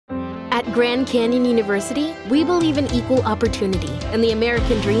At Grand Canyon University, we believe in equal opportunity, and the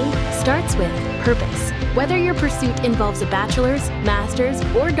American dream starts with purpose. Whether your pursuit involves a bachelor's, master's,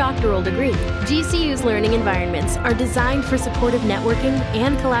 or doctoral degree, GCU's learning environments are designed for supportive networking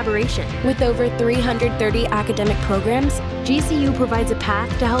and collaboration. With over 330 academic programs, GCU provides a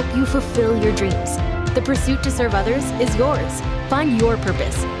path to help you fulfill your dreams. The pursuit to serve others is yours. Find your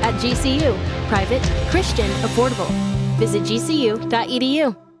purpose at GCU. Private, Christian, affordable. Visit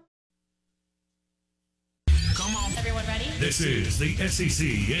gcu.edu. This is the SEC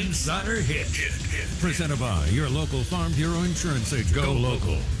Insider Hit. Presented by your local Farm Bureau Insurance agent. Go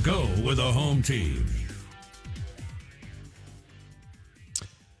local. Go with a home team.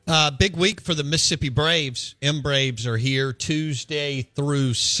 Big week for the Mississippi Braves. M-Braves are here Tuesday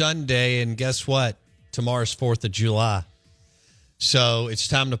through Sunday. And guess what? Tomorrow's 4th of July. So it's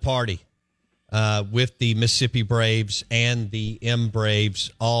time to party with the Mississippi Braves and the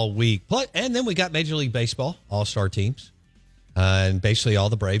M-Braves all week. And then we got Major League Baseball, all-star teams. And basically all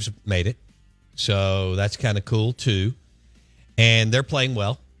the Braves made it. So that's kind of cool, too. And they're playing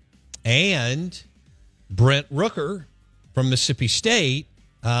well. And Brent Rooker from Mississippi State,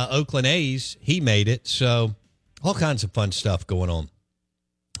 Oakland A's, he made it. So all kinds of fun stuff going on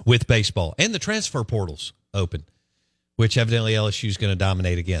with baseball. And the transfer portal's open, which evidently LSU is going to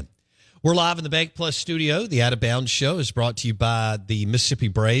dominate again. We're live in the Bank Plus studio. The Out of Bounds show is brought to you by the Mississippi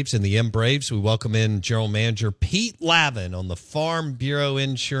Braves and the M-Braves. We welcome in General Manager Pete Laven on the Farm Bureau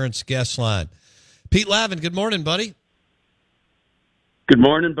Insurance guest line. Pete Laven, good morning, buddy. Good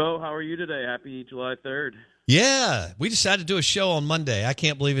morning, Bo. How are you today? Happy July 3rd. Yeah, we decided to do a show on Monday. I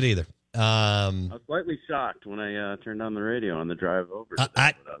can't believe it either. I was slightly shocked when I turned on the radio on the drive over today, but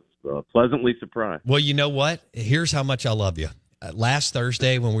I was pleasantly surprised. Well, you know what? Here's how much I love you. Last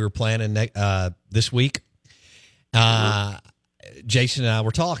Thursday when we were planning this week, Jason and I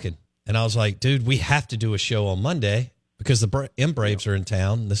were talking, and I was like, dude, we have to do a show on Monday because the M-Braves are in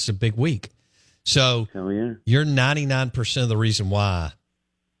town. This is a big week. So hell yeah. You're 99% of the reason why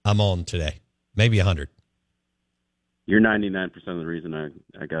I'm on today, maybe 100. You're 99% of the reason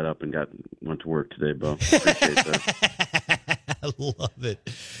I got up and went to work today, Bo. Appreciate that. I love it.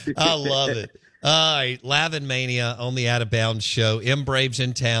 I love it. All right, Lavin Mania on the Out of Bounds show. M-Braves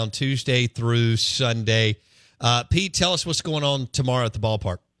in town Tuesday through Sunday. Pete, tell us what's going on tomorrow at the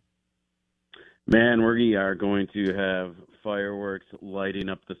ballpark. Man, we are going to have fireworks lighting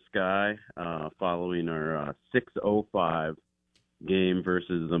up the sky following our 6:05 game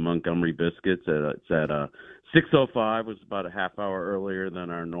versus the Montgomery Biscuits. It's at 6:05, was about a half hour earlier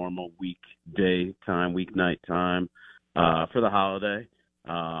than our normal weeknight time for the holiday.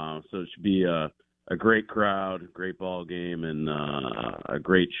 So it should be a great crowd, great ball game, and a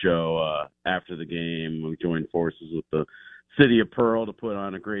great show after the game. We joined forces with the City of Pearl to put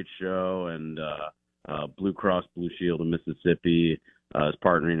on a great show, and Blue Cross Blue Shield of Mississippi is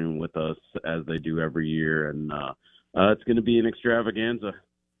partnering with us as they do every year, and it's going to be an extravaganza.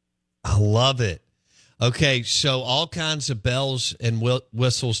 I love it. Okay, so all kinds of bells and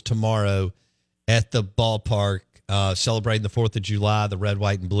whistles tomorrow at the ballpark. Celebrating the 4th of July, the red,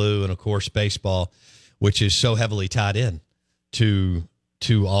 white, and blue, and, of course, baseball, which is so heavily tied in to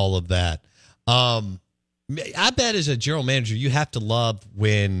all of that. I bet as a general manager, you have to love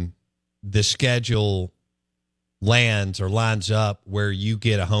when the schedule lands or lines up where you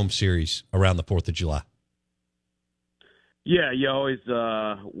get a home series around the 4th of July. Yeah, you always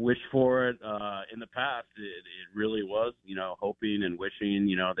wish for it. In the past, it really was, hoping and wishing.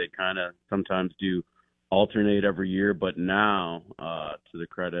 They kind of sometimes do alternate every year, but now, to the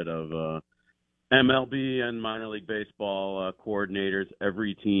credit of MLB and minor league baseball coordinators,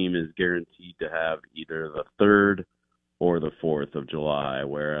 every team is guaranteed to have either the 3rd or the 4th of July,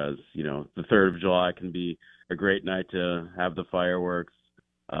 whereas, the 3rd of July can be a great night to have the fireworks.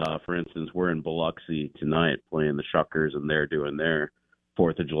 For instance, we're in Biloxi tonight playing the Shuckers, and they're doing their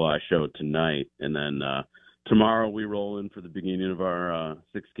 4th of July show tonight. And then tomorrow we roll in for the beginning of our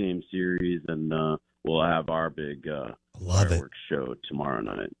 6-game series, and we'll have our big fireworks show tomorrow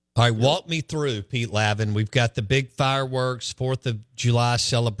night. All right, walk me through, Pete Laven. We've got the big fireworks, 4th of July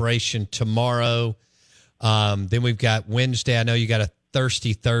celebration tomorrow. Then we've got Wednesday. I know you got a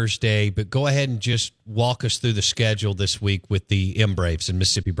thirsty Thursday, but go ahead and just walk us through the schedule this week with the M-Braves and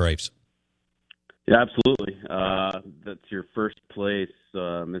Mississippi Braves. Yeah, absolutely. That's your first place,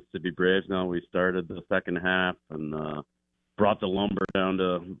 Mississippi Braves. Now we started the second half and brought the lumber down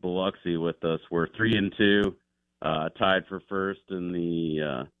to Biloxi with us. We're 3-2, tied for first in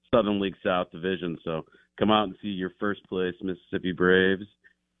the Southern League South Division. So come out and see your first place Mississippi Braves.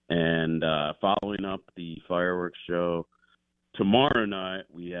 And following up the fireworks show tomorrow night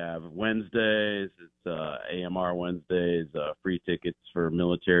we have Wednesdays. It's AMR Wednesdays, free tickets for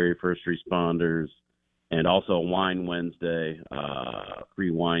military, first responders, and also Wine Wednesday,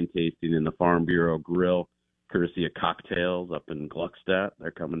 free wine tasting in the Farm Bureau Grill, courtesy of Cocktails up in Gluckstadt.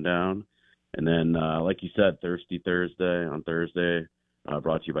 They're coming down. And then, like you said, Thirsty Thursday on Thursday,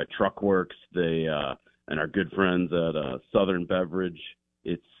 brought to you by Truckworks. They and our good friends at Southern Beverage.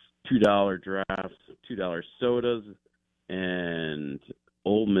 It's $2 drafts, $2 sodas, and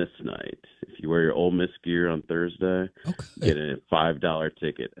Ole Miss night. If you wear your Ole Miss gear on Thursday, get a $5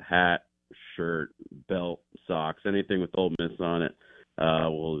 ticket. Hat, shirt, belt, socks, anything with Ole Miss on it.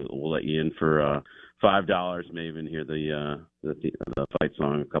 We'll let you in for $5. May even hear the fight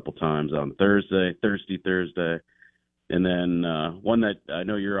song a couple times on Thursday, Thirsty Thursday. And then one that I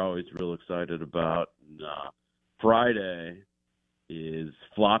know you're always real excited about, Friday is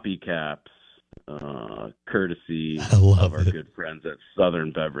Floppy Caps, courtesy of our good friends at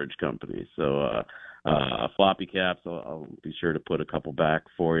Southern Beverage Company. So Floppy Caps, I'll be sure to put a couple back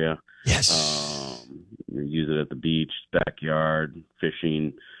for you. Yes. Use it at the beach, backyard,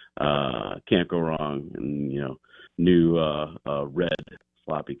 fishing. Can't go wrong. And, new red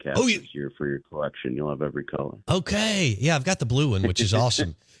Floppy Caps this year for your collection. You'll have every color. Okay. Yeah, I've got the blue one, which is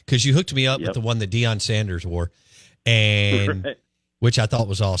awesome because you hooked me up with the one that Deion Sanders wore, and which I thought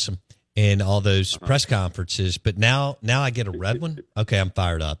was awesome in all those press conferences. But now I get a red one. Okay, I'm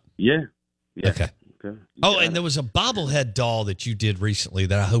fired up. Yeah. Okay. Oh, and there was a bobblehead doll that you did recently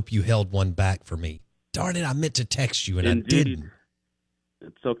that I hope you held one back for me. Darn it, I meant to text you and Indeed. I didn't.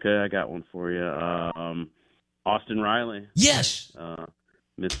 It's okay. I got one for you. Austin Riley. Yes.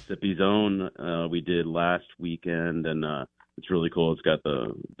 Mississippi's own. We did last weekend, and it's really cool. It's got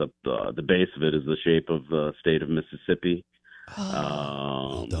the base of it is the shape of the state of Mississippi.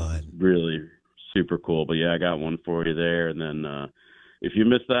 Well done. Really super cool. But yeah, I got one for you there. And then if you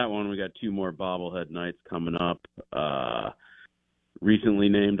missed that one, we got 2 more bobblehead nights coming up. Recently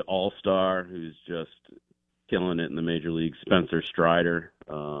named All-Star, who's just killing it in the major league, Spencer Strider,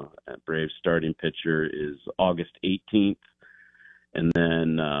 at Braves starting pitcher, is August 18th. And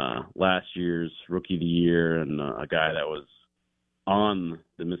then last year's Rookie of the Year and a guy that was on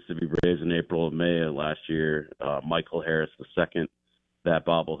the Mississippi Braves in April of May of last year, Michael Harris II. That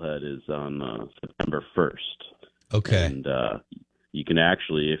bobblehead is on September 1st. Okay. And you can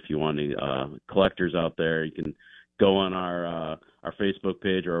actually, if you want any collectors out there, you can go on our Facebook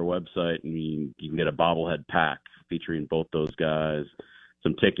page or our website, and you can get a bobblehead pack featuring both those guys,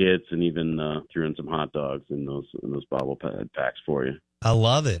 some tickets, and even threw in some hot dogs in those bobblehead packs for you. I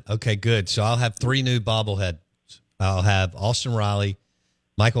love it. Okay, good. So I'll have 3 new bobbleheads. I'll have Austin Riley,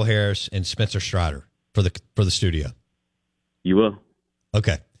 Michael Harris, and Spencer Strider for the studio. You will.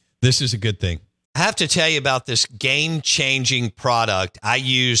 Okay. This is a good thing. I have to tell you about this game-changing product I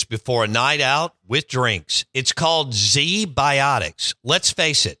use before a night out with drinks. It's called Z-Biotics. Let's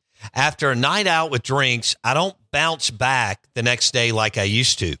face it, after a night out with drinks, I don't bounce back the next day like I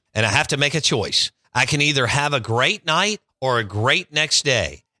used to, and I have to make a choice. I can either have a great night or a great next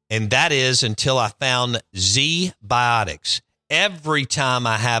day, and that is until I found Z-Biotics. Every time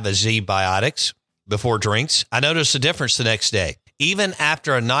I have a Z-Biotics before drinks, I notice a difference the next day. Even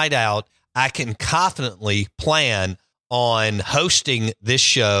after a night out, I can confidently plan on hosting this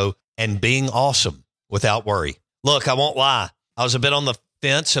show and being awesome without worry. Look, I won't lie. I was a bit on the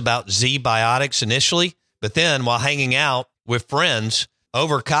fence about Z-Biotics initially, but then while hanging out with friends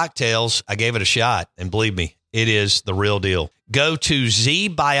over cocktails, I gave it a shot. And believe me, it is the real deal. Go to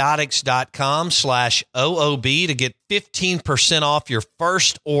zbiotics.com/OOB to get 15% off your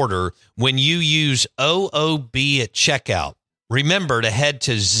first order when you use OOB at checkout. Remember to head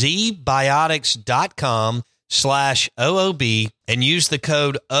to zbiotics.com/OOB and use the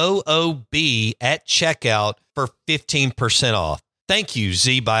code OOB at checkout for 15% off. Thank you,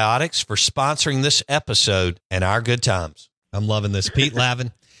 Z-Biotics, for sponsoring this episode and our good times. I'm loving this. Pete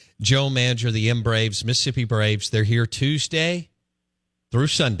Laven, Joe Manager of the M-Braves, Mississippi Braves. They're here Tuesday through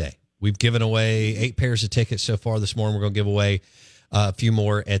Sunday. We've given away 8 pairs of tickets so far this morning. We're going to give away a few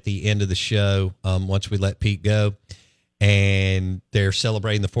more at the end of the show once we let Pete go. And they're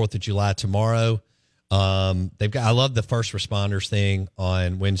celebrating the 4th of July tomorrow. I love the first responders thing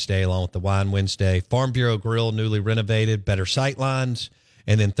on Wednesday, along with the Wine Wednesday. Farm Bureau Grill, newly renovated, better sight lines,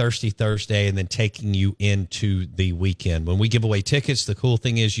 and then Thirsty Thursday, and then taking you into the weekend. When we give away tickets, the cool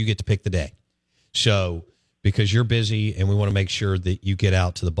thing is you get to pick the day. So, because you're busy and we want to make sure that you get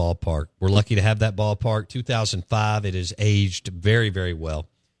out to the ballpark. We're lucky to have that ballpark. 2005, it has aged very, very well.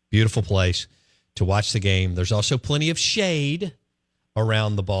 Beautiful place to watch the game. There's also plenty of shade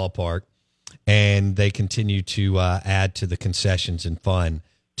around the ballpark. and they continue to add to the concessions and fun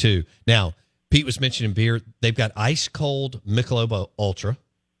too. Now, Pete was mentioning beer. They've got ice cold Michelob Ultra.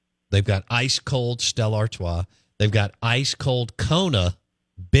 They've got ice cold Stella Artois. They've got ice cold Kona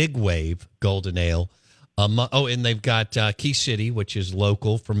Big Wave Golden Ale. And they've got Key City, which is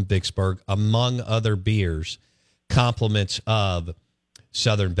local from Vicksburg, among other beers, compliments of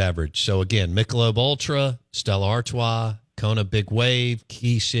Southern Beverage. So again, Michelob Ultra, Stella Artois, Kona Big Wave,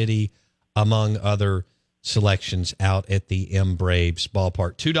 Key City, among other selections out at the M Braves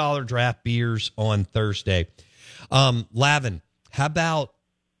ballpark. $2 draft beers on Thursday. Laven, how about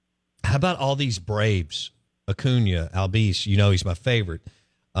all these Braves? Acuna, Albies, he's my favorite.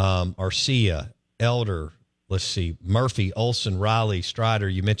 Arcia, Elder, let's see, Murphy, Olson, Riley, Strider.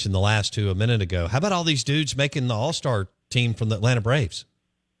 You mentioned the last two a minute ago. How about all these dudes making the All-Star team from the Atlanta Braves?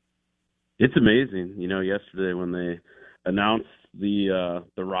 It's amazing. Yesterday when they announced the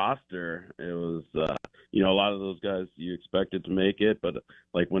roster, it was a lot of those guys you expected to make it, but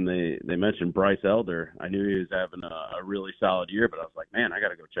like when they mentioned Bryce Elder, I knew he was having a really solid year, but I was like, man, I got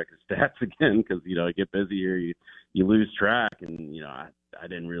to go check his stats again because I get busy here, you lose track, and I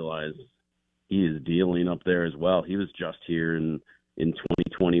didn't realize he is dealing up there as well. He was just here in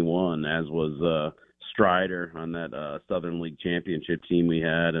 2021, as was Strider on that Southern League championship team we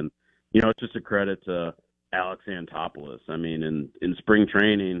had, and it's just a credit to Alex Antopoulos. I mean, in spring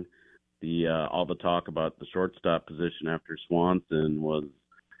training, all the talk about the shortstop position after Swanson was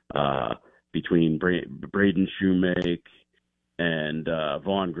between Braden Shoemake and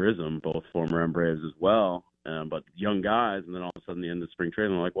Vaughn Grissom, both former M Braves as well, but young guys. And then all of a sudden, the end of spring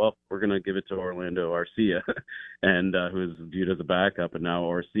training, they're like, well, we're going to give it to Orlando Arcia, and who's viewed as a backup. And now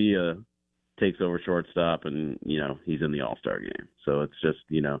Arcia takes over shortstop, and he's in the All-Star game. So it's just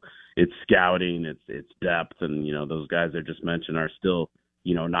it's scouting, it's depth, and those guys I just mentioned are still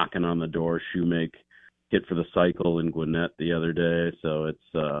knocking on the door. Shoemake hit for the cycle in Gwinnett the other day. So it's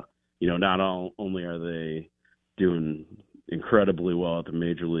not only are they doing incredibly well at the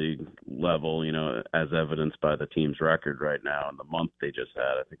major league level, as evidenced by the team's record right now. In the month they just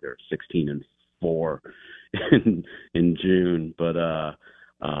had, I think they're 16-4 in June, but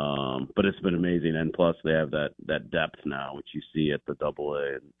it's been amazing. And plus they have that depth now, which you see at the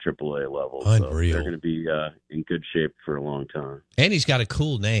AA and AAA level. Unreal. So they're going to be in good shape for a long time. And he's got a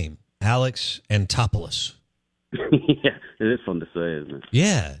cool name, Alex Antopoulos. Yeah, it is fun to say, isn't it?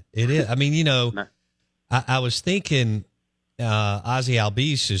 Yeah, it is. I mean, I was thinking Ozzy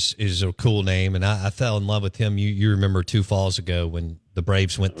Albies is a cool name, and I fell in love with him. You remember 2 falls ago when the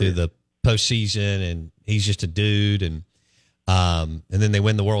Braves went through the postseason, and he's just a dude, and then they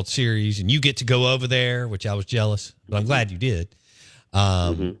win the World Series, and you get to go over there, which I was jealous, but I'm glad you did.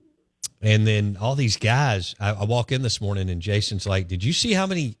 And then all these guys, I walk in this morning, and Jason's like, did you see how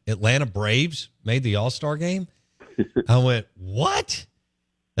many Atlanta Braves made the All-Star game? I went, what?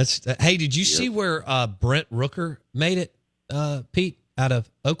 Hey, did you see where Brent Rooker made it, Pete, out of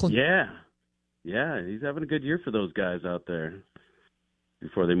Oakland? Yeah, he's having a good year for those guys out there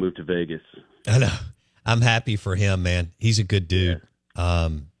before they move to Vegas. I know. I'm happy for him, man. He's a good dude. Yeah,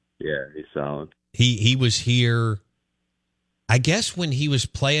 he's solid. He was here, I guess, when he was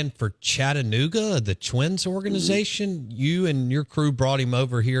playing for Chattanooga, the Twins organization. You and your crew brought him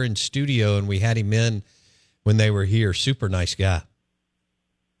over here in studio, and we had him in when they were here. Super nice guy.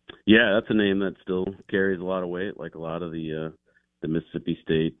 Yeah, that's a name that still carries a lot of weight, like a lot of the Mississippi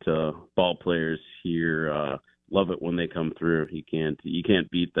State ball players here love it when they come through. You can't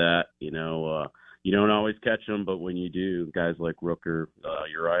beat that, You don't always catch them, but when you do, guys like Rooker,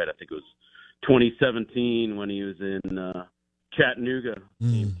 you're right. I think it was 2017 when he was in Chattanooga,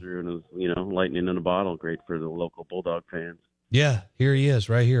 came through, and it was, lightning in a bottle. Great for the local Bulldog fans. Yeah, here he is,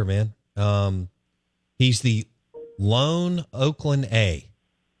 right here, man. He's the lone Oakland A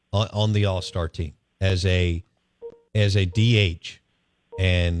on the All-Star team as a DH,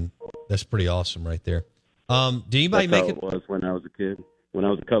 and that's pretty awesome right there. Did anybody that's make how it was when I was a kid? When I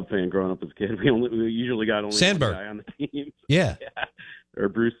was a Cub fan growing up as a kid, we usually got only Sandberg. one guy on the team. Yeah. Or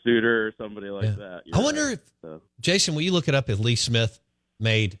Bruce Sutter or somebody like that. I wonder if, Jason, will you look it up if Lee Smith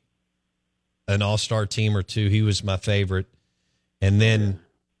made an All-Star team or two? He was my favorite. And then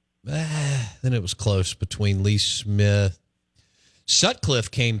it was close between Lee Smith. Sutcliffe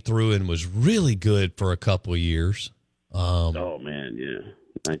came through and was really good for a couple of years. Oh, man, yeah.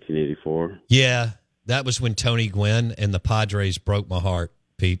 1984. Yeah. That was when Tony Gwynn and the Padres broke my heart,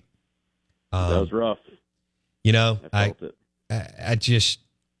 Pete. That was rough. I felt it. I just,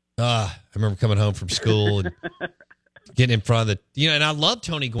 I remember coming home from school and getting in front of and I love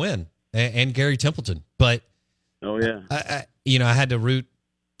Tony Gwynn and Gary Templeton, but oh yeah, I had to root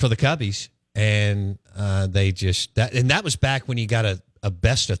for the Cubbies, and that was back when you got a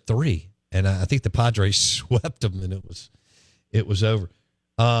best of 3, and I think the Padres swept them, and it was over.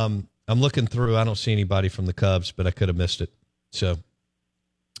 I'm looking through. I don't see anybody from the Cubs, but I could have missed it. So,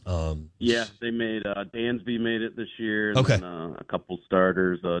 yeah, they made Dansby made it this year. And okay, then, a couple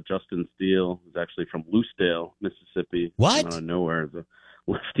starters. Justin Steele is actually from Loosedale, Mississippi. What? Out of nowhere, the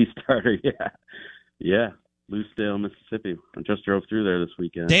lefty starter. Yeah, Loosedale, Mississippi. I just drove through there this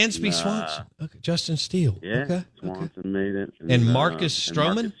weekend. Dansby Swanson. Okay, Justin Steele. Yeah, okay. Swanson made it. And Marcus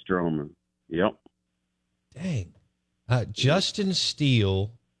Stroman. Marcus Stroman. Yep. Dang. Justin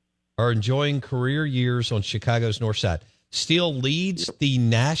Steele are enjoying career years on Chicago's north side. Steele leads the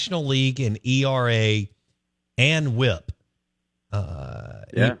National League in ERA and WHIP. ERA.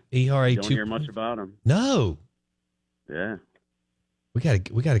 You don't hear much about him. No. Yeah. We got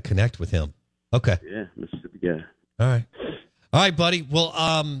to connect with him. Okay. Yeah, Mississippi guy. All right, buddy. Well,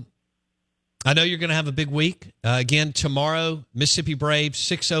 I know you're going to have a big week. Again, tomorrow, Mississippi Braves,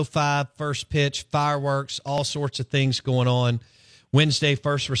 6:05, first pitch, fireworks, all sorts of things going on. Wednesday,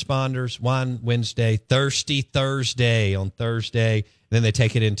 first responders, Wine Wednesday, Thirsty Thursday on Thursday. And then they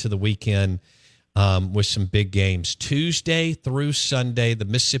take it into the weekend with some big games. Tuesday through Sunday, the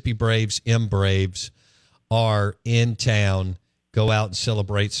Mississippi Braves, Braves, are in town. Go out and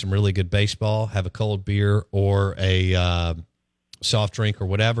celebrate some really good baseball, have a cold beer or a soft drink or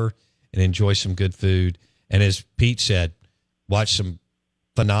whatever, and enjoy some good food. And as Pete said, watch some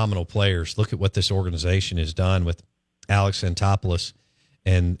phenomenal players. Look at what this organization has done with Alex Antopoulos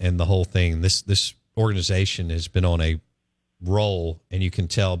and the whole thing. This organization has been on a roll, and you can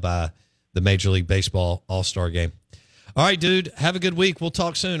tell by the Major League Baseball All-Star Game. All right, dude, have a good week. We'll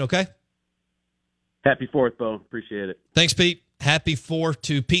talk soon, okay? Happy 4th, Bo. Appreciate it. Thanks, Pete. Happy 4th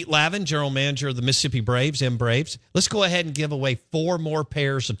to Pete Laven, General Manager of the Mississippi Braves, Braves. Let's go ahead and give away 4 more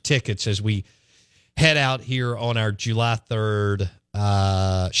pairs of tickets as we head out here on our July 3rd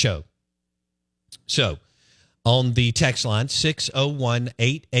show. So, on the text line,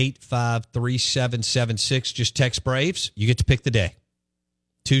 601-885-3776. Just text Braves. You get to pick the day.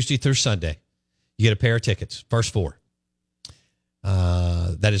 Tuesday through Sunday. You get a pair of tickets. First 4.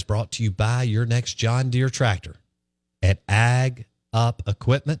 That is brought to you by your next John Deere tractor at Ag Up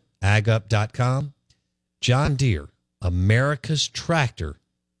Equipment, agup.com. John Deere, America's tractor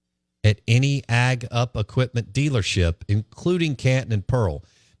at any Ag Up Equipment dealership, including Canton and Pearl.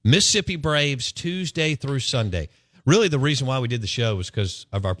 Mississippi Braves, Tuesday through Sunday. Really, the reason why we did the show was because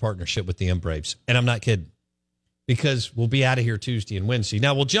of our partnership with the Braves. And I'm not kidding, because we'll be out of here Tuesday and Wednesday.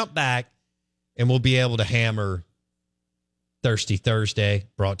 Now, we'll jump back, and we'll be able to hammer Thirsty Thursday,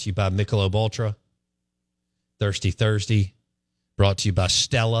 brought to you by Michelob Ultra. Thirsty Thursday, brought to you by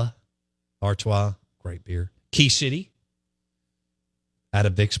Stella Artois, great beer. Key City, out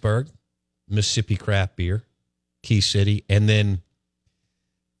of Vicksburg, Mississippi craft beer, Key City. And then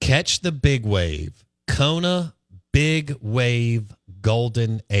catch the big wave, Kona Big Wave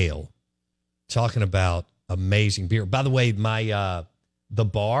Golden Ale. Talking about amazing beer. By the way, my the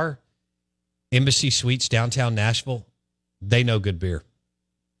bar, Embassy Suites, downtown Nashville, they know good beer.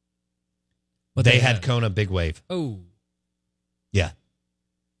 What they had Kona Big Wave. Oh. Yeah.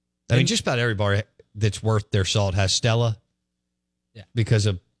 I mean, just about every bar that's worth their salt has Stella. Yeah. Because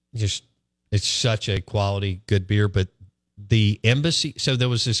of just, it's such a quality, good beer. But the Embassy, so there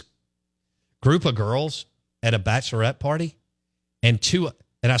was this group of girls at a bachelorette party, and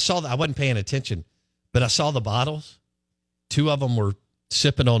I saw that, I wasn't paying attention, but I saw the bottles. 2 of them were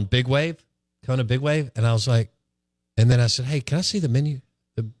sipping on Big Wave, Kona Big Wave. And I was like, and then I said, hey, can I see the menu,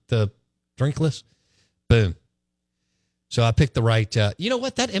 the drink list? Boom. So I picked the right, you know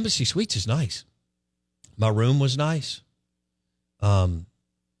what? That Embassy Suites is nice. My room was nice. I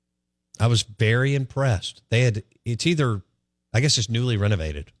was very impressed. It's either, I guess it's newly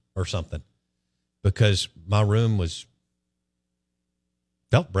renovated or something, because my room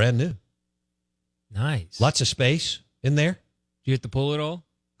felt brand new. Nice. Lots of space in there. Did you hit the pool at all?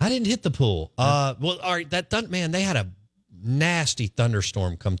 I didn't hit the pool. Well, all right, they had a nasty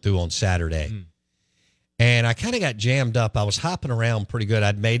thunderstorm come through on Saturday. And I kind of got jammed up. I was hopping around pretty good.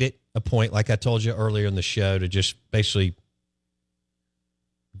 I'd made it a point, like I told you earlier in the show, to just basically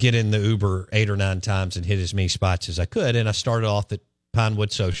get in the Uber 8 or 9 times and hit as many spots as I could. And I started off at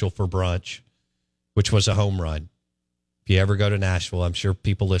Pinewood Social for brunch, which was a home run. If you ever go to Nashville, I'm sure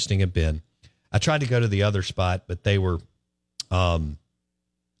people listening have been. I tried to go to the other spot, but they were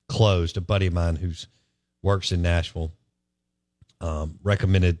closed. A buddy of mine who works in Nashville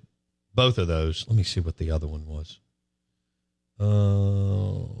recommended both of those. Let me see what the other one was.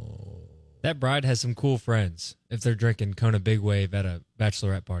 That bride has some cool friends if they're drinking Kona Big Wave at a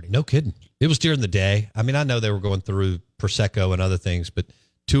bachelorette party. No kidding. It was during the day. I mean, I know they were going through Prosecco and other things, but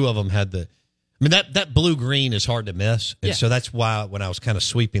two of them had that blue-green is hard to miss. And so that's why when I was kind of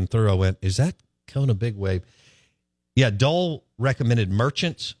sweeping through, I went, is that Kona Big Wave? Yeah, Dole recommended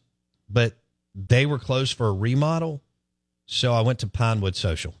Merchants, but they were closed for a remodel. So I went to Pinewood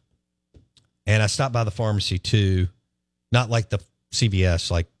Social. And I stopped by the pharmacy too, not like the CVS,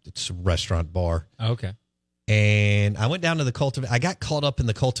 like it's a restaurant bar. Oh, okay. And I went down to the I got caught up in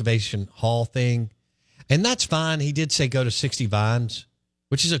the Cultivation Hall thing, and that's fine. He did say go to 60 Vines,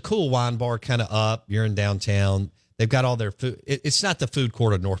 which is a cool wine bar, kind of up. You're in downtown. They've got all their food. It's not the food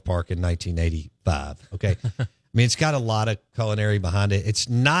court of North Park in 1985. Okay. I mean, it's got a lot of culinary behind it. It's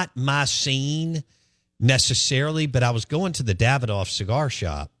not my scene necessarily, but I was going to the Davidoff cigar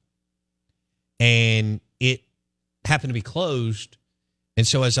shop, and it happened to be closed. And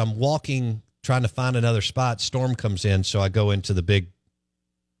so as I'm walking, trying to find another spot, storm comes in. So I go into the big,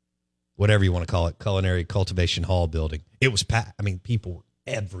 whatever you want to call it, Culinary Cultivation Hall building. It was packed. I mean, people were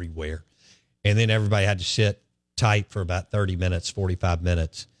everywhere. And then everybody had to sit tight for about 30 minutes, 45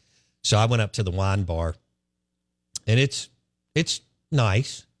 minutes. So I went up to the wine bar, and it's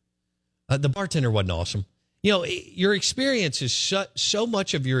nice. The bartender wasn't awesome. You know, your experience is so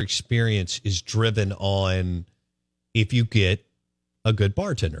much of your experience is driven on if you get a good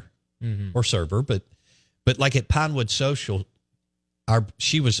bartender or server, but like at Pinewood Social,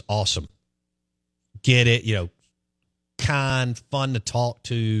 she was awesome. Get it, you know, kind, fun to talk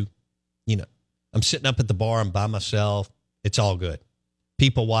to. You know, I'm sitting up at the bar, I'm by myself. It's all good.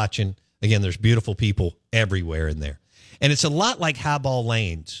 People watching. Again, there's beautiful people everywhere in there. And it's a lot like Highball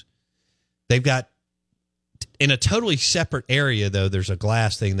Lanes. They've got, in a totally separate area, though, there's a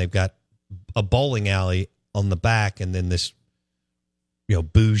glass thing. They've got a bowling alley on the back, and then this, you know,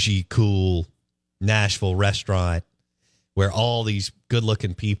 bougie, cool Nashville restaurant where all these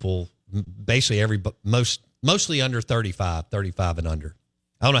good-looking people, basically mostly under 35 and under.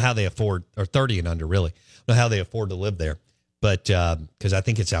 I don't know how they afford, or 30 and under, really. I don't know how they afford to live there, but because I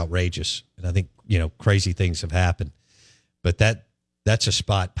think it's outrageous, and I think, you know, crazy things have happened. But that's a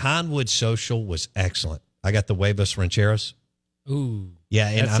spot. Pinewood Social was excellent. I got the Huevos Rancheros. Ooh. Yeah,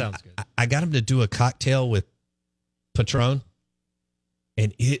 and that sounds good. I got him to do a cocktail with Patron,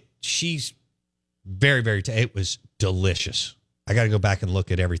 and she's very, very, it was delicious. I got to go back and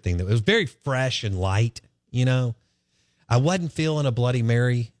look at everything. It was very fresh and light, you know. I wasn't feeling a Bloody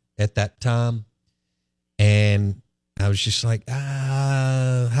Mary at that time, and I was just like,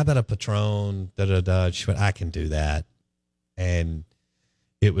 how about a Patron? She went, I can do that, and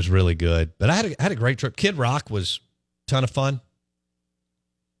it was really good. But I had a great trip. Kid Rock was a ton of fun.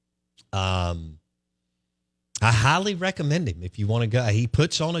 I highly recommend him if you want to go. He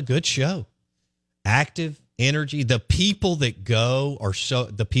puts on a good show. Active energy. The people that go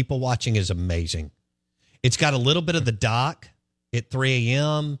the people watching is amazing. It's got a little bit of the doc at 3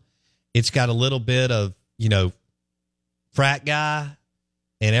 a.m. It's got a little bit of, you know, frat guy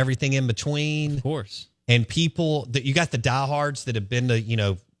and everything in between. Of course. And people that you got the diehards that have been to, you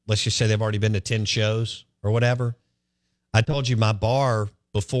know, let's just say they've already been to 10 shows or whatever. I told you my bar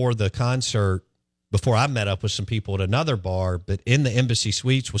before the concert, before I met up with some people at another bar, but in the Embassy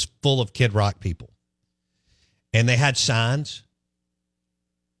Suites was full of Kid Rock people. And they had signs.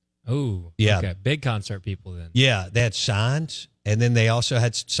 Oh, yeah. Okay. Big concert people then. Yeah, they had signs. And then they also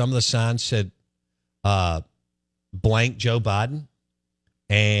had some of the signs said blank Joe Biden.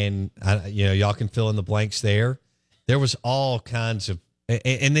 And, you know, y'all can fill in the blanks there. There was all kinds of,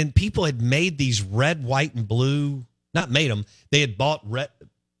 and then people had made these red, white, and blue, not made them, they had bought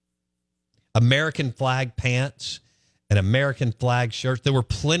American flag pants and American flag shirts. There were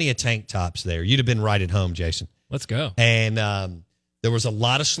plenty of tank tops there. You'd have been right at home, Jason. Let's go. And there was a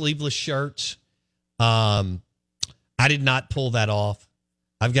lot of sleeveless shirts. I did not pull that off.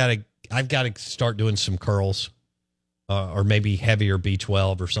 I've got to start doing some curls. Or maybe heavier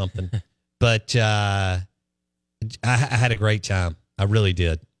B12 or something. But I had a great time. I really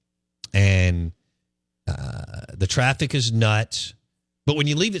did. And the traffic is nuts. But when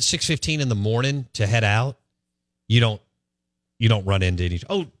you leave at 6:15 in the morning to head out, you don't run into any.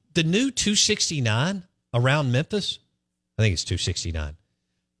 Oh, the new 269 around Memphis? I think it's 269.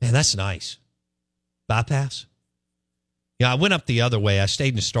 Man, that's nice. Bypass? Yeah, I went up the other way. I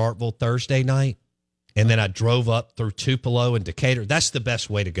stayed in Starkville Thursday night. And then I drove up through Tupelo and Decatur. That's the best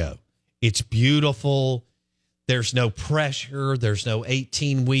way to go. It's beautiful. There's no pressure. There's no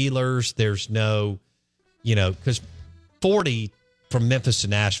 18-wheelers. There's no, you know, because 40 from Memphis to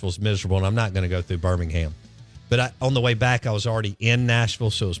Nashville is miserable, and I'm not going to go through Birmingham. But on the way back, I was already in Nashville,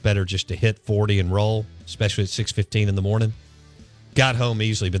 so it was better just to hit 40 and roll, especially at 6:15 in the morning. Got home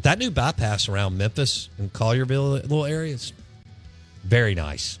easily. But that new bypass around Memphis and Collierville little areas, very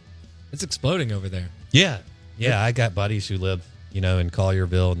nice. It's exploding over there. Yeah. Yeah, I got buddies who live, in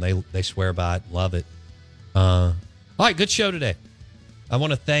Collierville, and they swear by it, love it. All right, good show today. I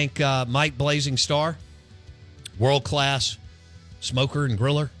want to thank Mike Blazing Star, world-class smoker and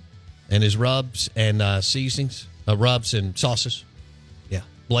griller, and his rubs and seasonings, rubs and sauces. Yeah,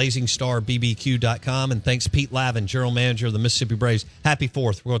 BlazingStarBBQ.com. And thanks Pete Laven, general manager of the Mississippi Braves. Happy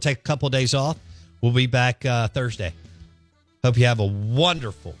 4th. We're going to take a couple of days off. We'll be back Thursday. Hope you have a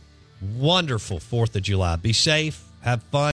wonderful, wonderful 4th of July. Be safe. Have fun.